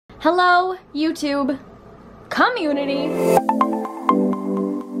Hello, YouTube community.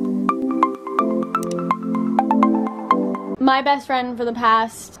 My best friend for the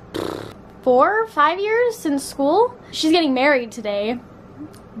past 4 or 5 years since school. She's getting married today.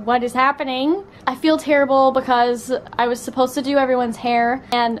 What is happening? I feel terrible because I was supposed to do everyone's hair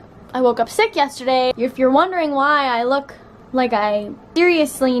and I woke up sick yesterday. If you're wondering why I look like I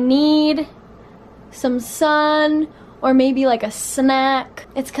seriously need some sun or maybe like a snack,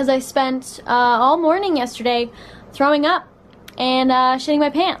 it's because I spent all morning yesterday throwing up and shitting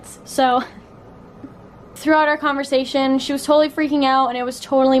my pants. So throughout our conversation, she was totally freaking out and it was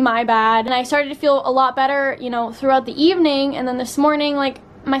totally my bad. And I started to feel a lot better, you know, throughout the evening, and then this morning, like,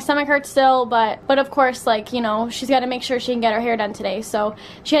 my stomach hurts still, but of course, like, you know, she's got to make sure she can get her hair done today. So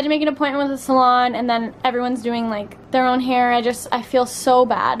she had to make an appointment with the salon, and then everyone's doing like their own hair. I feel so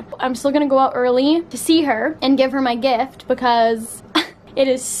bad. I'm still gonna go out early to see her and give her my gift because it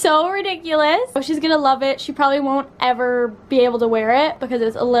is so ridiculous. She's gonna love it. She probably won't ever be able to wear it because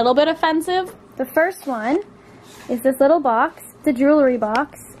it's a little bit offensive. The first one is this little box. It's a jewelry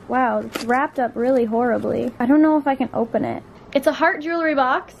box. Wow, it's wrapped up really horribly. I don't know if I can open it. It's a heart jewelry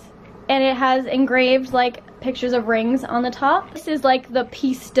box, and it has engraved like pictures of rings on the top. This is like the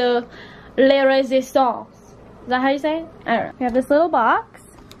piece de la résistance. Is that how you say it? I don't know. We have this little box.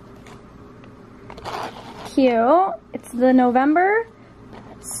 Cute. It's the November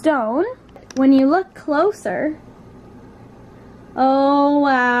stone. When you look closer, oh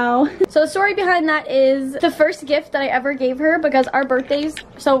wow. So the story behind that is the first gift that I ever gave her, because our birthdays,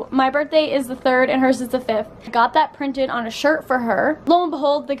 so my birthday is the 3rd and hers is the 5th. I got that printed on a shirt for her. Lo and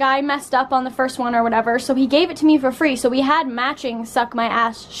behold, the guy messed up on the first one or whatever, so he gave it to me for free. So we had matching suck my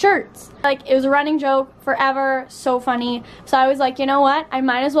ass shirts. Like, it was a running joke forever, so funny. So I was like, you know what? I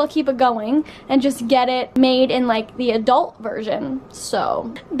might as well keep it going and just get it made in like the adult version.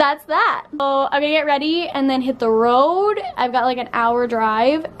 So that's that. So I'm gonna get ready and then hit the road. I've got like an hour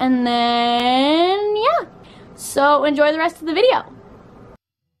drive, and then yeah. So enjoy the rest of the video.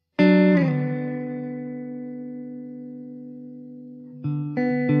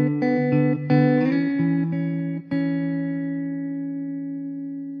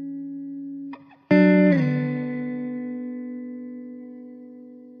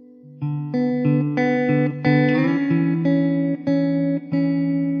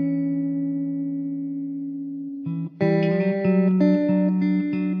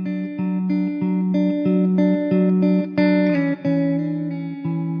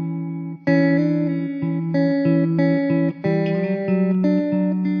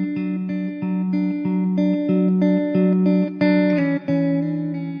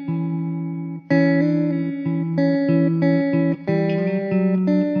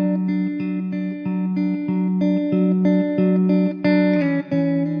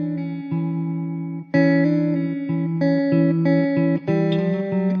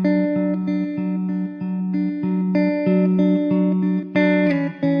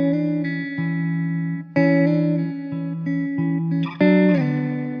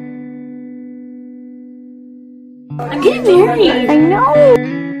 I'm getting married. I know.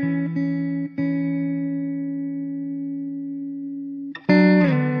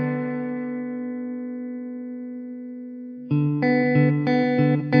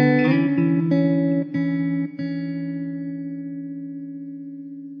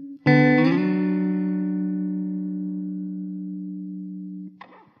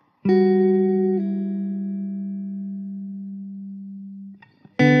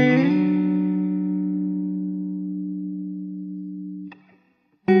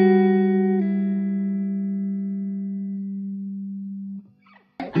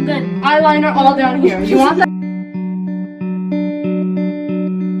 I'm good. Eyeliner all down here. You want that?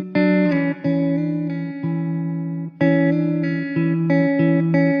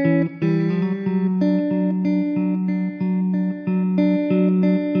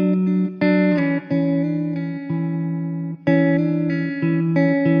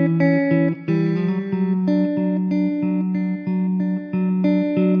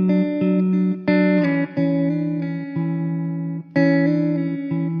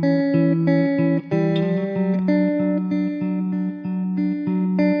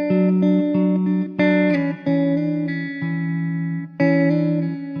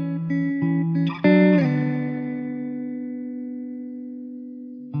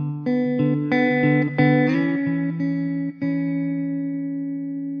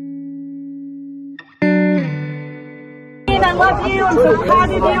 I love you. I'm so proud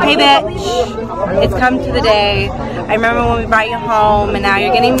of you. Hey, bitch. It's come to the day. I remember when we brought you home, and now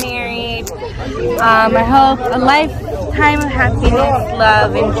you're getting married. I hope a life time of happiness,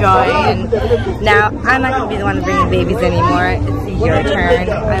 love, and joy. And now I'm not going to be the one bringing babies anymore. It's your turn.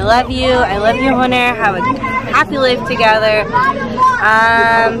 I love you, Hunter. Have a happy life together.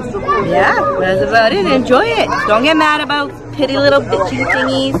 Yeah, that's about it. Enjoy it. Don't get mad about pretty little bitchy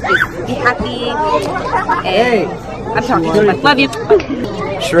thingies. Just be happy. And I'm talking too much. Love you.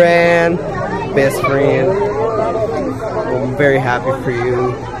 Shran, best friend. I'm very happy for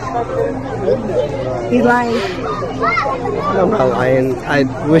you. He's lying. I'm not lying. I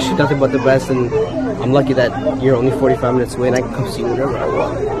wish you nothing but the best, and I'm lucky that you're only 45 minutes away and I can come see you whenever I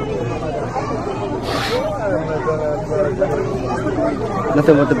want.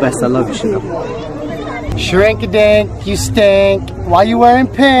 Nothing but the best. I love you, Chanel. Shrinkadink, you stink. Why you wearing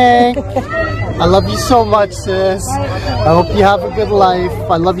pink? I love you so much, sis. I hope you have a good life.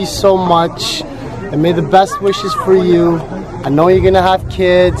 I love you so much. And may the best wishes for you. I know you're gonna have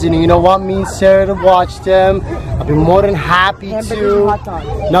kids and you don't want me and Sarah to watch them. I'll be more than happy to.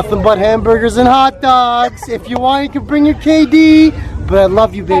 Nothing but hamburgers and hot dogs. If you want, you can bring your KD. But I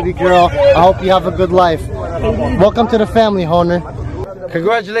love you, baby girl. I hope you have a good life. Welcome to the family, Honor.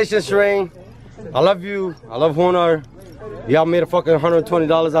 Congratulations, Shireen. I love you. I love Honor. Y'all made a fucking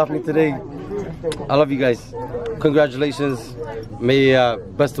 $120 off me today. I love you guys. Congratulations. May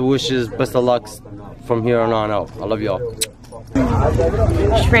best of wishes, best of luck from here on out. I love y'all.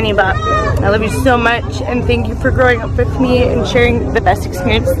 SUBSCRIIIBE, I love you so much, and thank you for growing up with me and sharing the best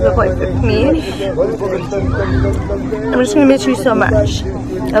experiences of life with me. I'm just gonna miss you so much.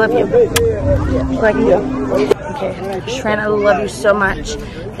 I love you. Like you. Okay, Shran, I love you so much,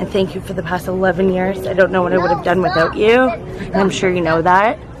 and thank you for the past 11 years. I don't know what I would have done without you, and I'm sure you know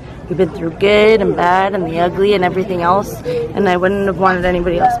that. We've been through good and bad and the ugly and everything else, and I wouldn't have wanted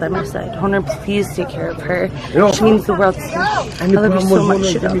anybody else by my side. Honor, please take care of her. She means the world to me. I love you so much,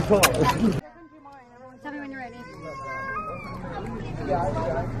 Chanel. Tell me when you're ready.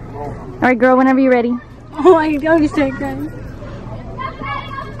 All right, girl, whenever you're ready. Oh, I don't start crying.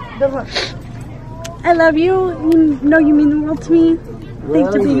 I love you. You know you mean the world to me.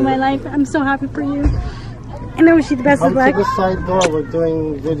 Thanks for being in my life. I'm so happy for you. And I wish you the best of luck. Come to the side door. We're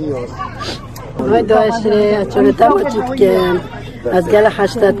doing videos. از گل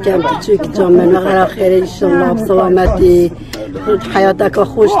حشتت کم تچوی که جامن وقت آخر انشالله بسلامتی حیاتك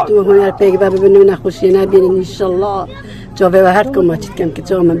خوش تو هنر پیگ و ببینیم نخوشی نبینیم انشالله جاوه و هر کم چیت کم که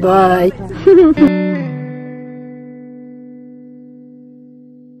جامن بای